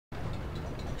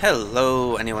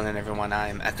Hello anyone and everyone,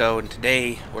 I'm Echo, and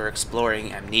today we're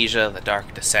exploring Amnesia, the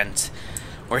Dark Descent.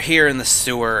 We're here in the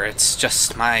sewer. It's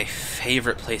just my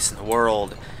favorite place in the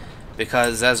world,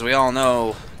 because as we all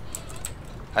know,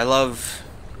 I love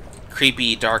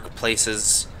creepy, dark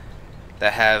places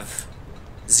that have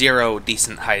zero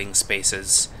decent hiding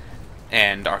spaces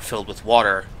and are filled with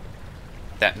water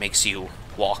that makes you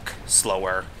walk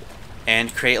slower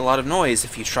and create a lot of noise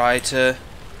if you try to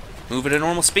move at a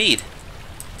normal speed.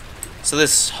 So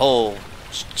this whole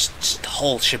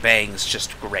shebang is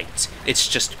just great. It's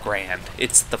just grand.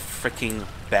 It's the freaking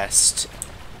best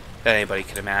that anybody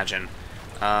could imagine.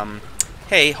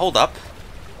 Hey, hold up.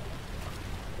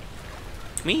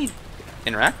 Can we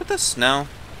interact with this? No.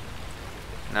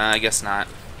 No, I guess not.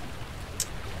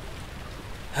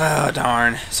 Oh,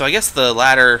 darn. So I guess the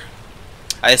ladder,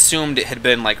 I assumed it had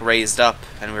been, like, raised up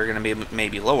and we were going to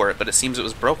maybe lower it, but it seems it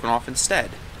was broken off instead.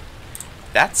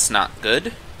 That's not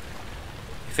good.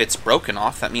 If it's broken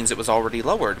off, that means it was already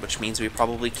lowered, which means we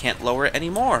probably can't lower it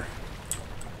anymore.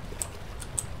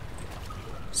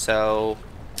 So,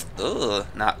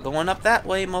 not going up that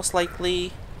way, most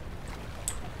likely.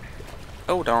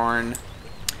 Oh, darn.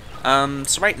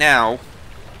 So right now,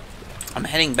 I'm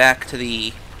heading back to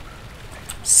the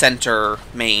center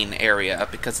main area,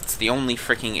 because it's the only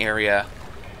freaking area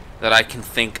that I can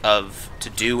think of to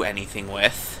do anything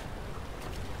with.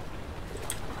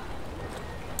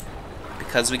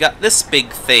 Because we got this big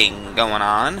thing going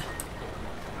on,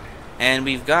 and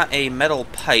we've got a metal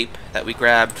pipe that we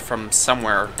grabbed from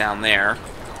somewhere down there,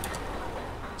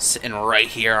 sitting right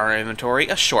here in our inventory,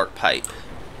 a short pipe.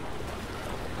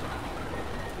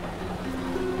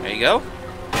 There you go.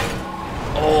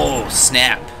 Oh,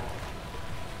 snap.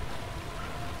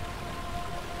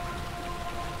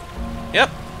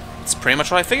 Yep, that's pretty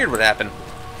much what I figured would happen.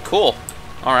 Cool.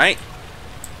 Alright.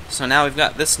 So now we've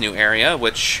got this new area,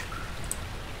 which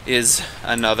is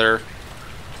another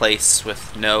place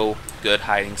with no good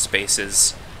hiding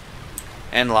spaces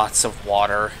and lots of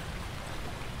water.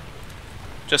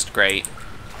 Just great.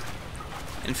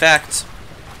 In fact,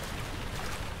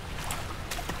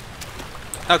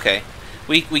 okay,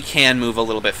 we can move a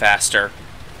little bit faster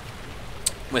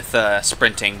with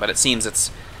sprinting, but it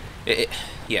seems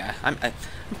yeah, I'm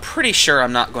pretty sure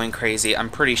I'm not going crazy.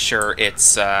 I'm pretty sure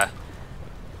it's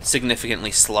significantly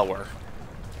slower.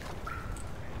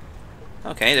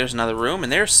 Okay, there's another room,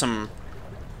 and there's some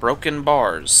broken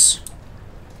bars.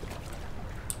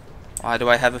 Why do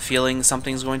I have a feeling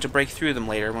something's going to break through them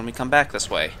later when we come back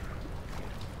this way?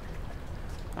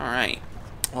 Alright.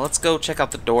 Well, let's go check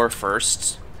out the door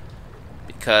first,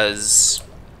 because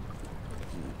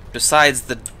besides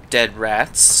the dead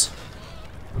rats...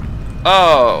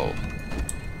 Oh!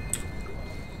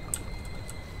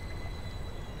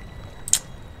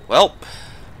 Welp.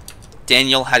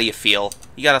 Daniel, how do you feel?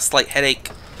 You got a slight headache?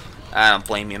 I don't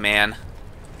blame you, man.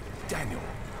 Daniel,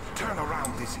 turn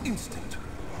around this instant.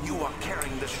 You are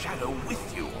carrying the shadow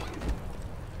with you.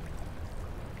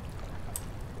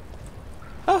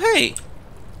 Oh, hey!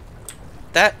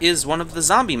 That is one of the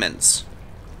zombie-mens.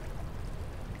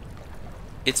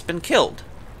 It's been killed.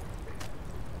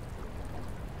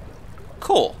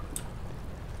 Cool.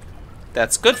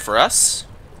 That's good for us.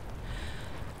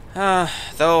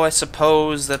 Though I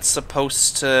suppose that's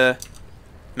supposed to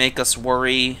make us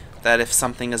worry that if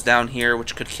something is down here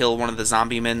which could kill one of the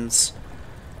zombie-mens,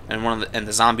 and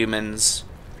the zombie-mens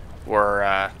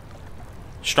were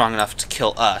strong enough to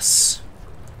kill us,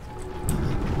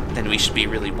 then we should be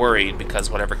really worried, because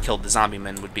whatever killed the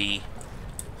zombie-men would be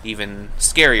even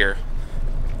scarier.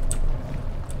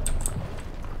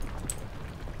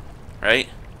 Right?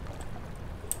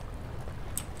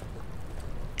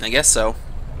 I guess so.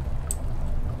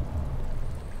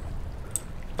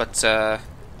 But,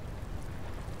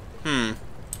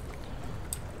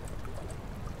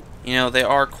 you know, they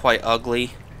are quite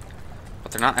ugly,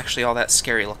 but they're not actually all that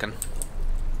scary looking,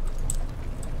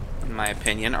 in my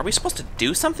opinion. Are we supposed to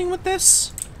do something with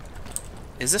this?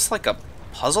 Is this like a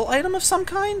puzzle item of some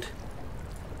kind?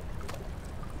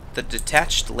 The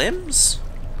detached limbs?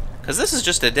 Because this is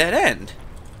just a dead end.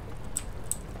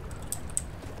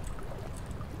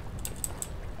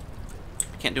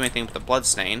 Can't do anything with the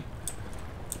bloodstain.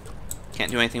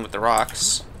 Can't do anything with the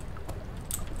rocks.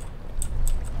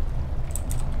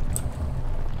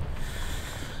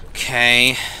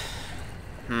 Okay.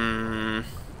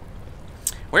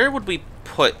 Where would we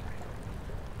put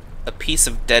a piece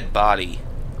of dead body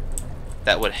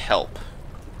that would help?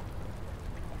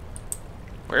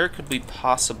 Where could we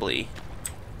possibly...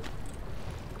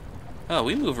 Oh,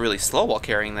 we move really slow while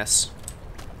carrying this.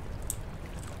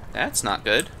 That's not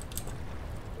good.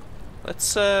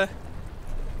 Let's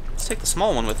Let's take the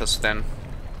small one with us then.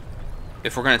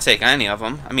 If we're going to take any of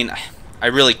them. I mean, I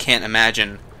really can't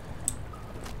imagine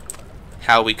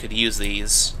how we could use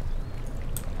these.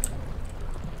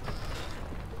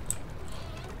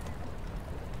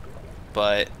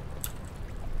 But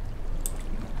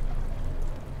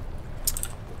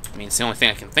I mean, it's the only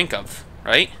thing I can think of,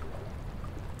 right?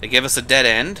 They give us a dead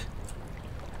end.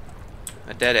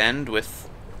 A dead end with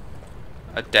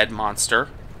a dead monster.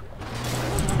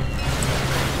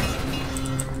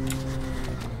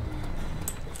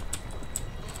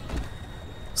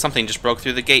 Something just broke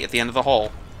through the gate at the end of the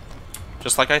hall.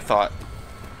 Just like I thought.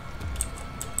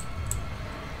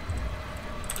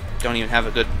 Don't even have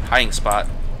a good hiding spot.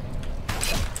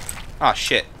 Ah,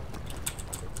 shit.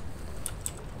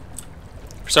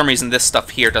 For some reason, this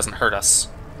stuff here doesn't hurt us.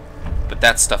 But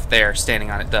that stuff there, standing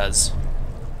on it, does.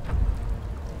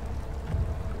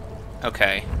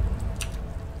 Okay.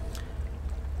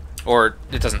 Or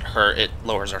it doesn't hurt, it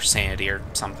lowers our sanity or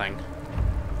something.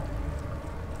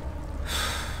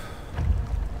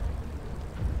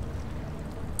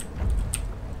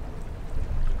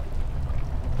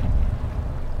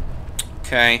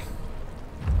 Okay.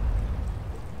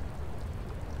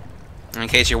 In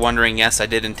case you're wondering, yes, I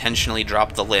did intentionally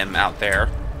drop the limb out there.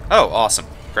 Oh, awesome.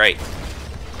 Great.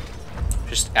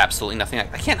 Just absolutely nothing.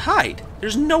 I can't hide.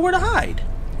 There's nowhere to hide.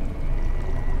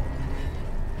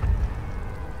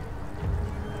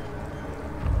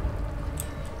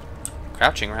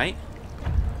 Crouching, right?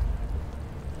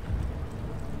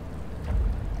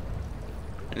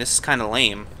 And this is kind of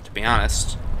lame, to be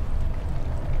honest.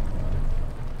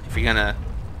 If you're gonna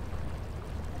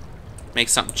make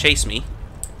something chase me,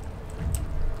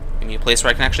 give me a place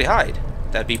where I can actually hide.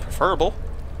 That'd be preferable.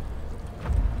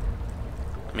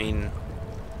 I mean,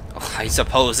 I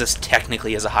suppose this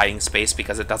technically is a hiding space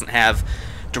because it doesn't have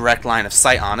direct line of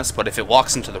sight on us, but if it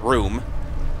walks into the room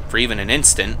for even an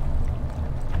instant,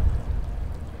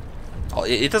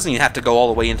 it doesn't even have to go all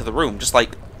the way into the room, just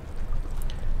like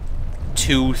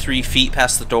 2-3 feet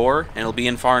past the door, and it'll be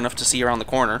in far enough to see around the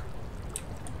corner.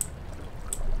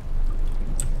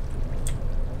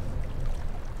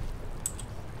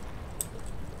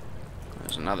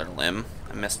 There's another limb.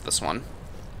 I missed this one.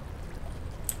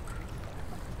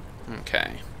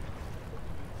 Okay.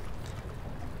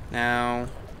 Now,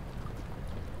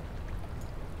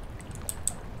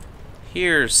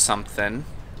 here's something.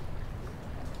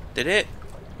 Did it?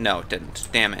 No, it didn't.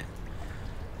 Damn it.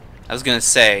 I was gonna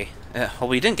say, well,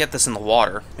 we didn't get this in the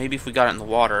water. Maybe if we got it in the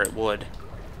water, it would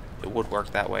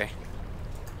work that way.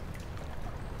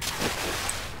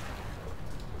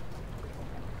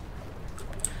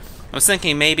 I was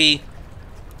thinking maybe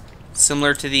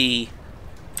similar to the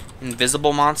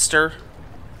invisible monster,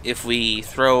 if we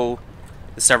throw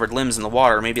the severed limbs in the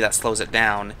water, maybe that slows it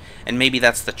down. And maybe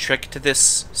that's the trick to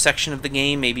this section of the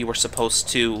game. Maybe we're supposed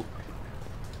to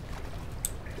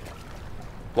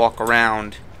walk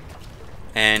around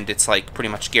and it's like pretty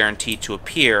much guaranteed to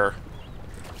appear,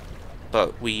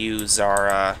 but we use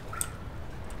our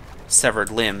severed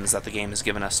limbs that the game has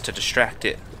given us to distract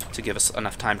it, to give us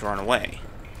enough time to run away.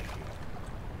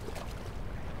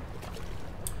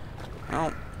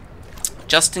 Well,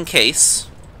 just in case,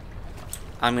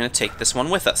 I'm going to take this one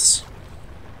with us.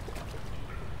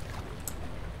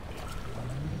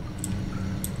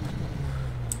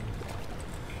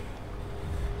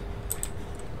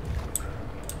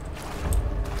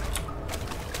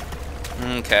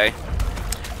 Okay.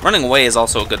 Running away is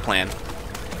also a good plan.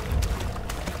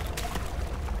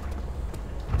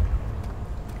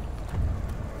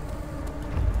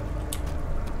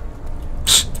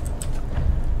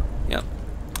 Yep.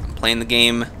 I'm playing the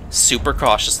game super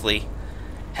cautiously.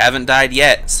 Haven't died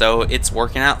yet, so it's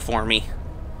working out for me.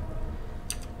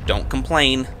 Don't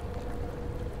complain.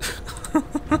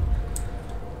 I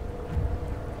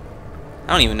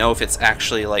don't even know if it's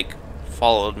actually, like,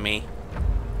 followed me.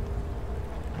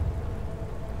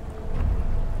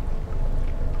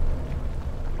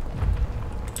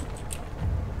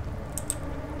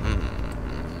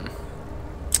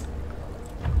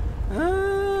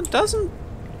 Doesn't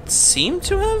seem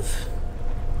to have.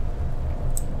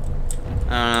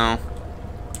 I don't know.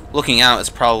 Looking out is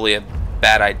probably a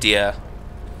bad idea,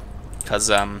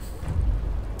 because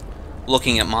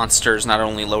looking at monsters not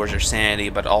only lowers your sanity,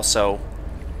 but also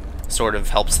sort of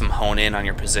helps them hone in on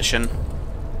your position.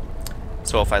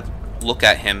 So if I look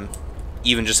at him,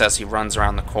 even just as he runs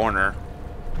around the corner,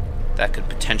 that could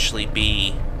potentially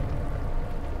be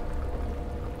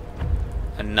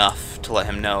enough to let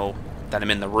him know that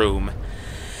I'm in the room.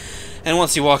 And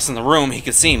once he walks in the room, he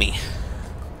could see me.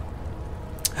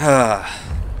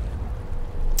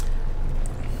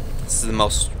 This is the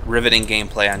most riveting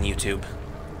gameplay on YouTube.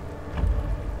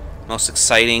 Most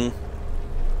exciting,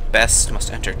 best,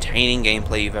 most entertaining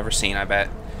gameplay you've ever seen, I bet.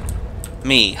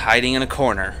 Me, hiding in a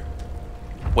corner,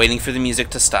 waiting for the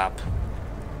music to stop.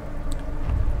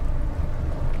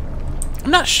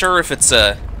 I'm not sure if it's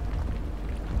a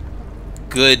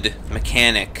good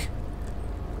mechanic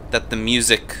that the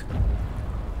music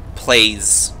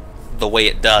plays the way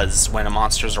it does when a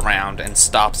monster's around and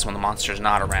stops when the monster's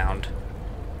not around.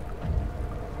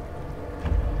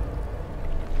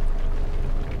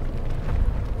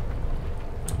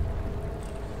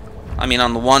 I mean,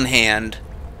 on the one hand,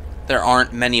 there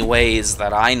aren't many ways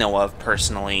that I know of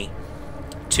personally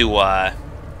to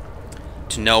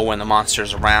know when the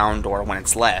monster's around or when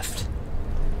it's left.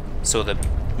 So the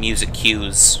music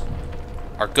cues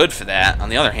are good for that. On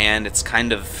the other hand, it's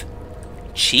kind of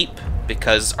cheap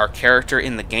because our character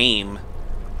in the game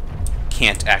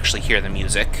can't actually hear the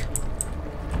music.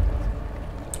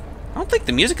 I don't think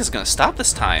the music is going to stop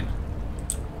this time.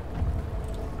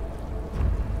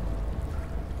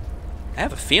 I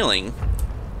have a feeling.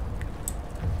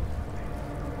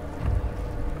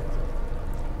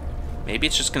 Maybe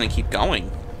it's just going to keep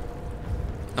going.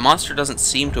 The monster doesn't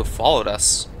seem to have followed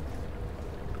us.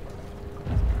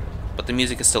 But the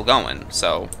music is still going,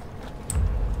 so...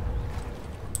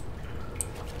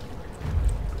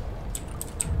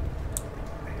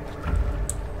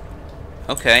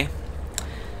 Okay.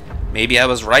 Maybe I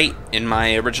was right in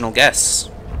my original guess.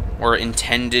 Or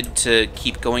intended to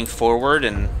keep going forward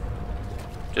and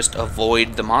just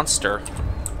avoid the monster.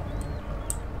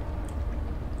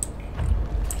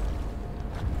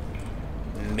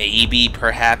 Maybe,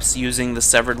 perhaps, using the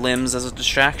severed limbs as a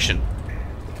distraction.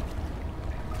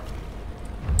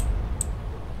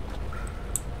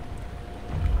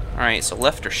 Alright, so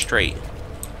left or straight?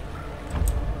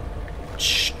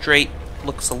 Straight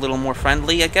looks a little more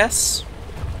friendly, I guess?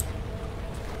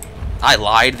 I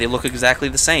lied, they look exactly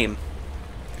the same.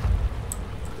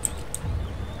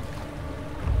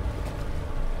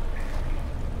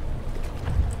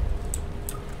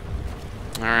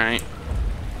 Alright.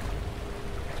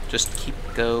 Just keep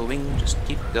going, just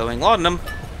keep going. Laudanum!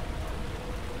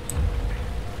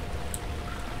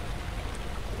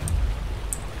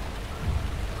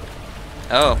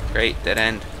 Oh, great, dead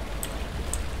end.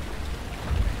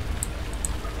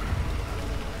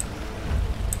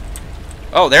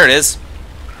 Oh, there it is.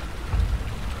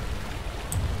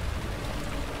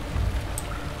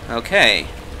 Okay.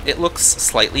 It looks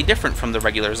slightly different from the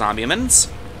regular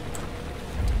zombie-mins.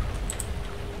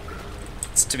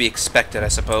 It's to be expected, I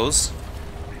suppose.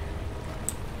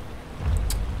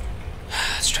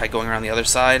 Let's try going around the other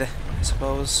side, I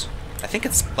suppose. I think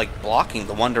it's, like, blocking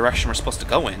the one direction we're supposed to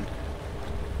go in.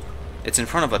 It's in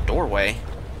front of a doorway.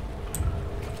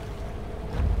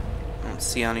 I don't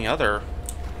see any other...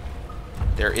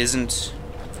 There isn't...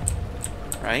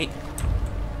 Right?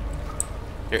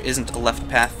 There isn't a left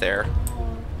path there.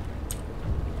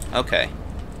 Okay.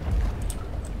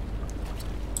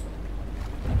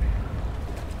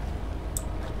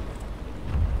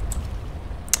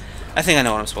 I think I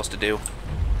know what I'm supposed to do.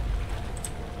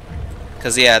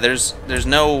 Because, yeah, there's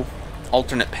no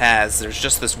alternate paths. There's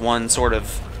just this one sort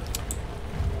of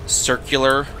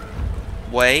circular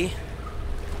way.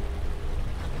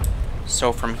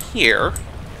 So from here,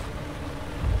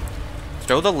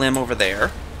 throw the limb over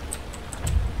there,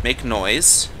 make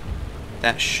noise.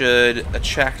 That should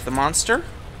attract the monster.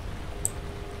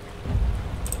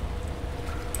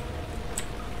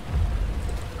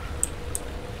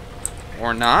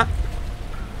 Or not.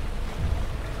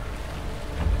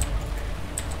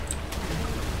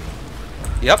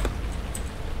 Yep.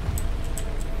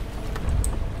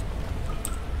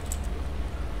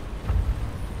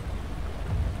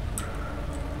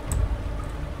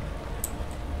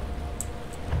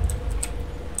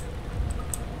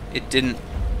 It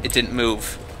didn't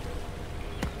move.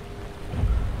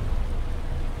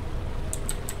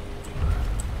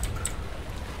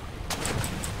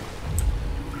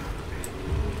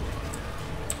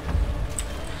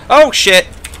 Oh shit!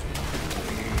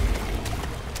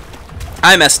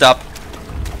 I messed up.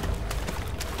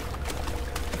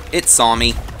 It saw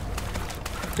me.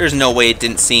 There's no way it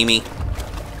didn't see me.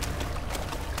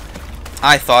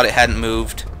 I thought it hadn't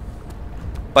moved,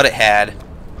 but it had.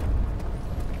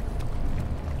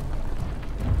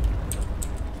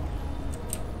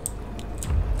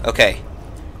 Okay.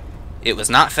 It was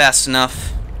not fast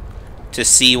enough to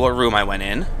see what room I went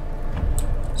in,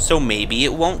 so maybe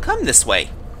it won't come this way.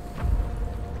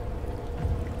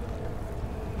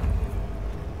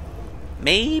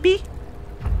 Maybe?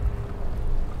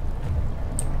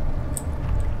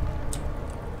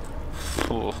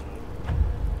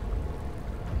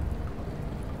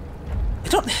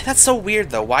 That's so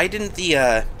weird, though. Why didn't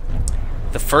the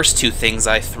first two things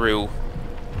I threw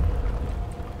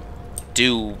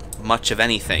do much of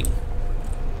anything?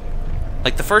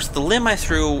 Like, the limb I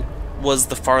threw was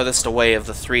the farthest away of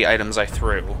the 3 items I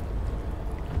threw.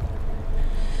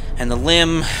 And the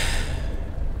limb...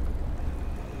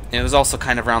 it was also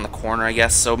kind of around the corner, I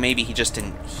guess, so maybe he just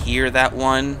didn't hear that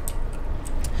one.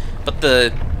 But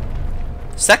the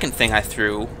second thing I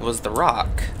threw was the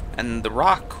rock. And the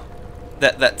rock...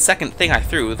 That second thing I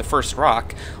threw, the first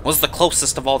rock, was the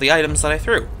closest of all the items that I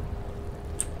threw.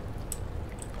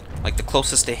 Like, the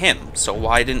closest to him. So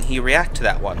why didn't he react to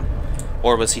that one?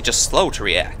 Or was he just slow to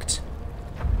react?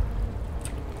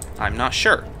 I'm not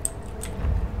sure.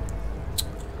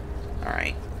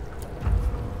 Alright.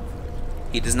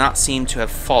 He does not seem to have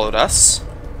followed us.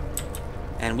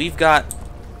 And we've got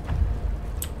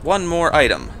one more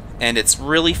item. And it's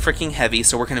really freaking heavy,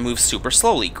 so we're going to move super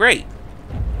slowly. Great.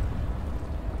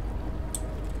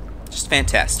 Just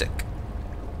fantastic.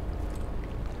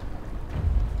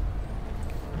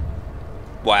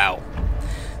 Wow.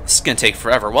 This is going to take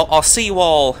forever. Well, I'll see you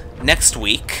all next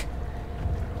week,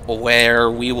 where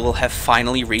we will have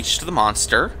finally reached the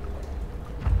monster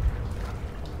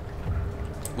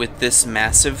with this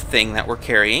massive thing that we're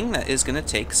carrying that is going to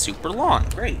take super long.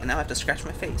 Great, and now I have to scratch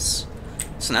my face.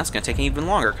 So now it's going to take even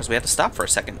longer because we have to stop for a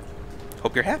second.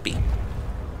 Hope you're happy.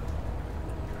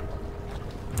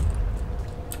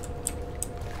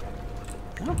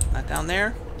 Oh, not down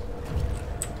there.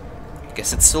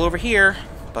 Guess it's still over here,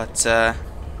 but I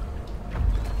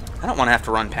don't want to have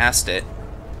to run past it.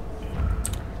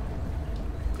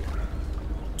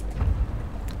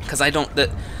 Because I don't... The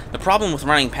problem with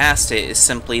running past it is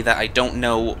simply that I don't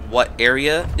know what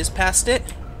area is past it.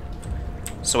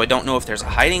 So I don't know if there's a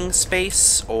hiding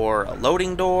space or a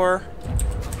loading door.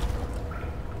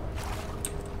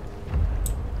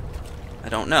 I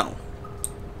don't know.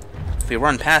 If we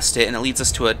run past it and it leads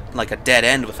us to a dead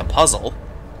end with a puzzle,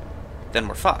 then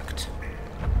we're fucked.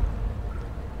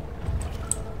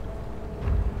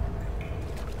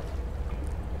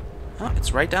 Oh,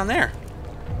 it's right down there.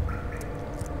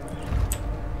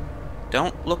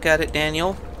 Don't look at it,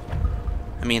 Daniel.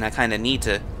 I mean, I kind of need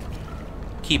to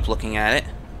keep looking at it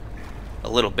a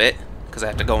little bit, because I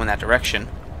have to go in that direction.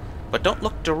 But don't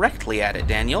look directly at it,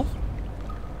 Daniel.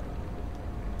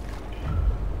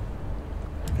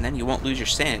 And then you won't lose your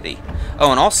sanity.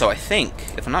 Oh, and also, I think,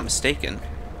 if I'm not mistaken,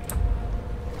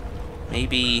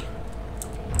 maybe...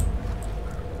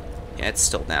 yeah, it's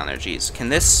still down there, jeez. Can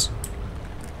this...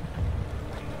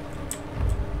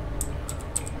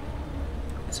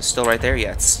 is it still right there?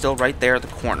 Yeah, it's still right there at the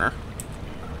corner.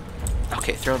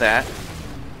 Okay, throw that.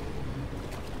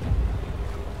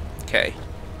 Okay.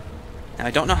 Now,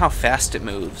 I don't know how fast it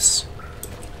moves,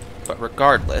 but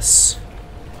regardless...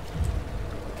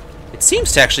 it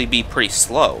seems to actually be pretty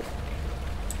slow.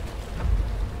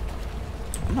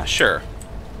 I'm not sure.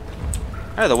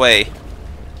 Out of the way.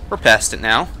 We're past it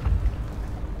now.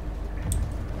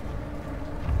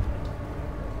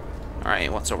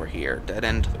 Alright, what's over here? Dead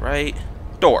end to the right.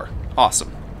 Door.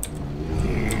 Awesome.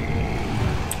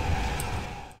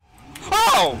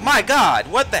 Oh, my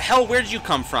God! What the hell? Where did you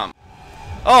come from?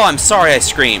 Oh, I'm sorry I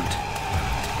screamed.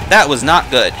 That was not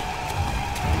good.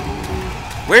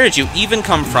 Where did you even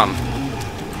come from?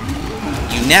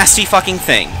 You nasty fucking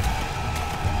thing.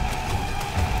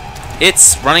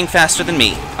 It's running faster than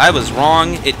me. I was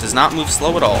wrong. It does not move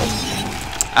slow at all.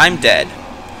 I'm dead.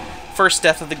 First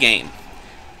death of the game.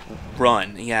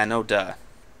 Run. Yeah, no duh.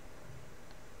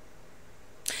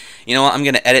 You know what? I'm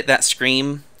going to edit that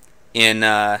scream in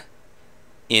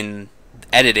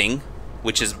editing,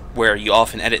 which is where you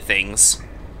often edit things,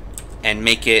 and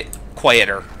make it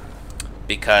quieter,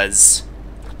 because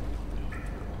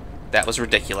that was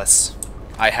ridiculous.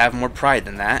 I have more pride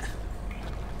than that.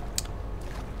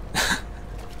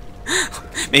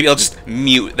 Maybe I'll just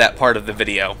mute that part of the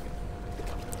video.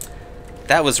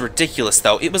 That was ridiculous,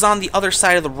 though. It was on the other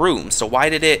side of the room, so why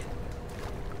did it...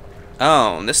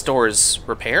 oh, and this door is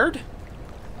repaired?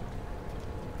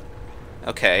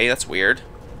 Okay, that's weird.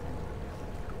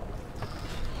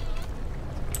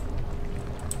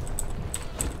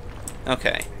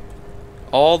 Okay.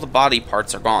 All the body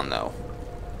parts are gone, though.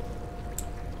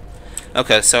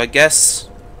 Okay, so I guess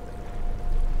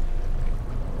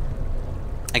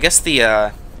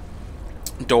the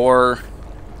door...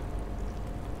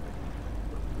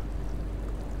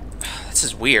 this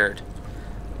is weird.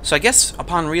 So I guess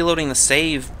upon reloading the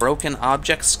save, broken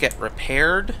objects get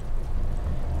repaired,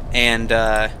 and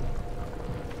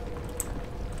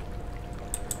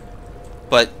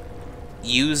but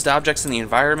used objects in the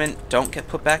environment don't get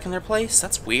put back in their place?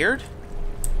 That's weird.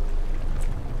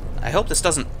 I hope this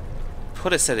doesn't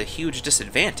put us at a huge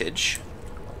disadvantage.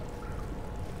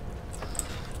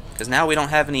 Because now we don't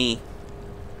have any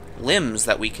limbs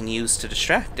that we can use to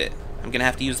distract it. I'm gonna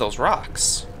have to use those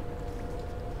rocks.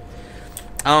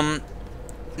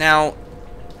 Now,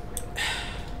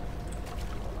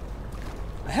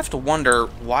 I have to wonder,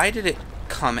 why did it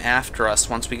come after us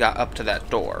once we got up to that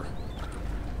door?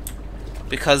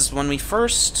 Because when we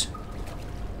first...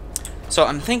 So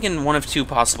I'm thinking one of two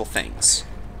possible things.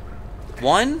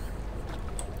 One,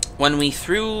 when we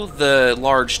threw the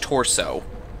large torso,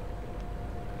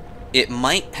 it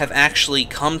might have actually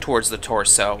come towards the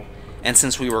torso, and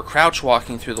since we were crouch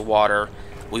walking through the water,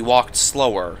 we walked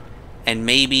slower, and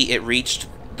maybe it reached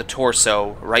the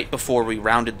torso right before we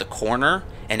rounded the corner,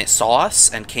 and it saw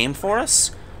us and came for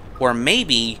us. Or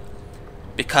maybe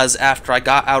because after I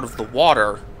got out of the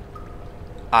water,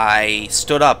 I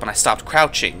stood up and I stopped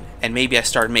crouching, and maybe I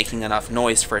started making enough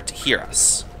noise for it to hear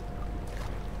us.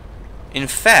 In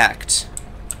fact,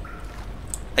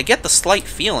 I get the slight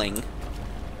feeling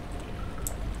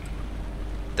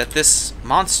that this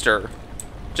monster,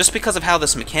 just because of how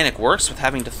this mechanic works with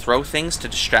having to throw things to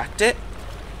distract it,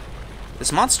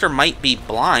 this monster might be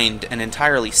blind and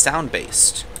entirely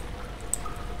sound-based.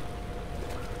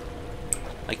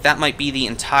 Like, that might be the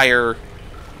entire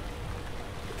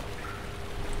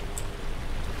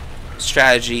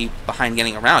strategy behind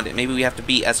getting around it. Maybe we have to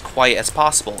be as quiet as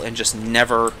possible and just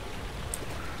never...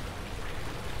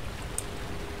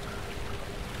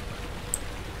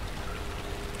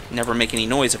 never make any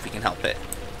noise if we can help it.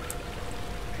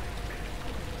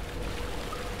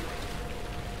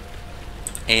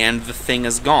 And the thing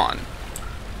is gone.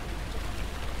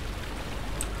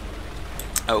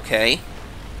 Okay.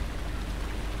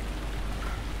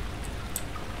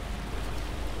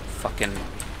 Fucking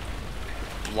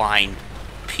blind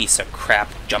piece of crap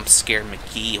jump scare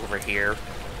McGee over here.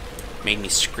 Made me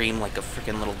scream like a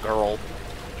freaking little girl.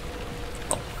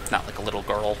 Well, not like a little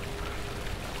girl.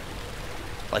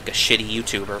 Like a shitty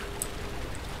YouTuber.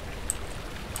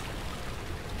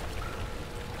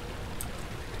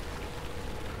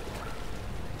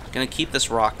 Gonna keep this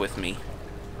rock with me.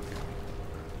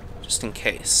 Just in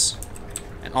case.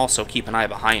 And also keep an eye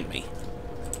behind me.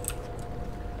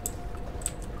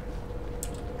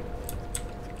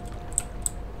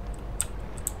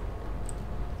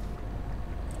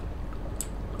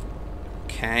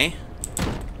 Okay.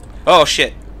 Oh,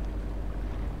 shit.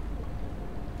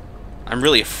 I'm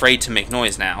really afraid to make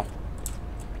noise now.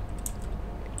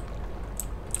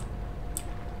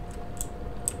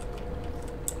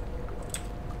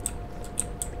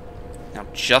 Now,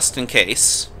 just in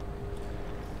case.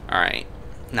 Alright.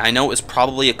 Now, I know it was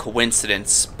probably a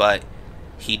coincidence, but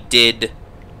he did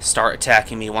start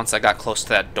attacking me once I got close to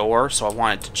that door, so I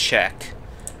wanted to check.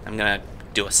 I'm gonna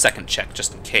do a second check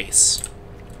just in case.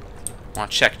 I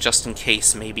want to check just in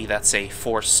case maybe that's a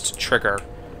forced trigger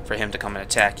for him to come and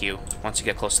attack you once you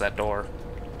get close to that door.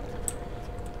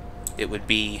 It would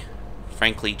be,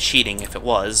 frankly, cheating if it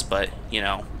was, but, you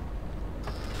know.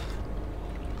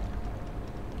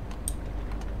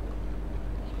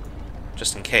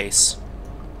 Just in case.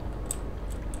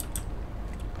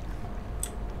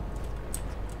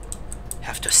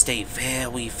 Have to stay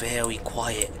very, very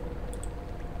quiet.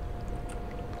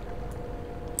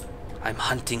 I'm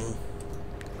hunting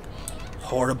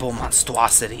horrible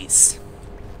monstrosities.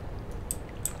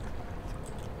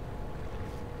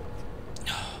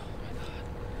 Oh my god.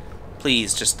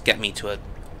 Please just get me to a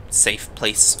safe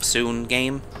place soon,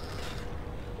 game.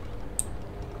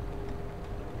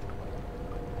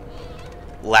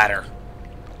 Ladder.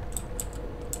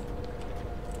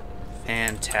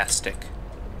 Fantastic.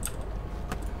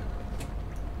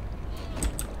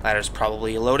 Ladder's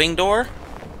probably a loading door?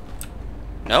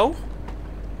 No?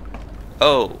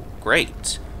 Oh,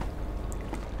 great.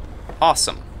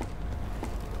 Awesome.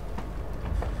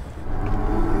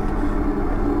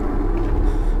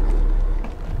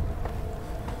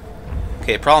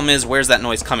 Okay, problem is, where's that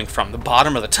noise coming from? The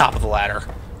bottom or the top of the ladder?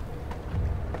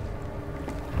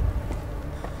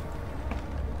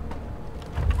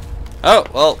 Oh,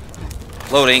 well,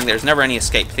 loading. There's never any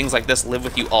escape. Things like this live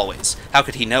with you always. How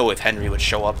could he know if Henry would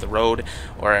show up the road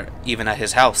or even at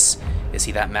his house? Is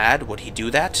he that mad? Would he do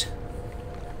that?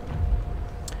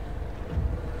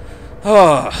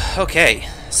 Oh, okay.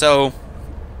 So,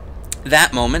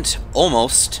 that moment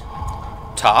almost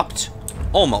topped.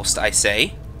 Almost, I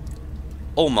say.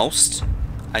 Almost.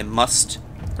 I must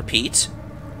repeat.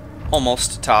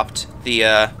 Almost topped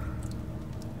the,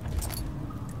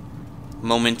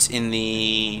 moment in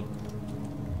the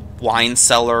wine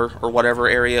cellar or whatever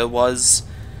area it was.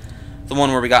 The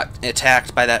one where we got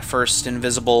attacked by that first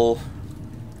invisible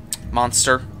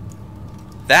monster.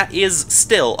 That is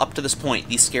still, up to this point,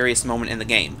 the scariest moment in the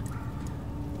game.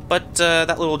 But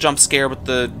that little jump scare with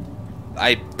the,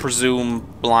 I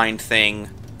presume, blind thing,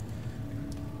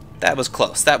 that was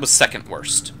close. That was second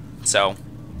worst. So,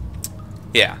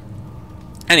 yeah.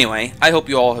 Anyway, I hope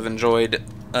you all have enjoyed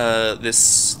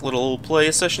this little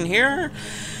play session here.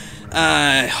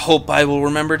 I hope I will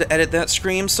remember to edit that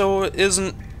scream so it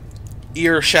isn't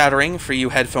ear-shattering for you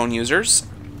headphone users.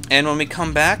 And when we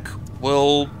come back,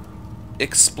 we'll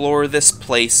explore this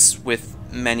place with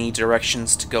many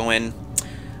directions to go in.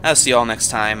 I'll see y'all next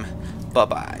time.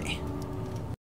 Bye-bye.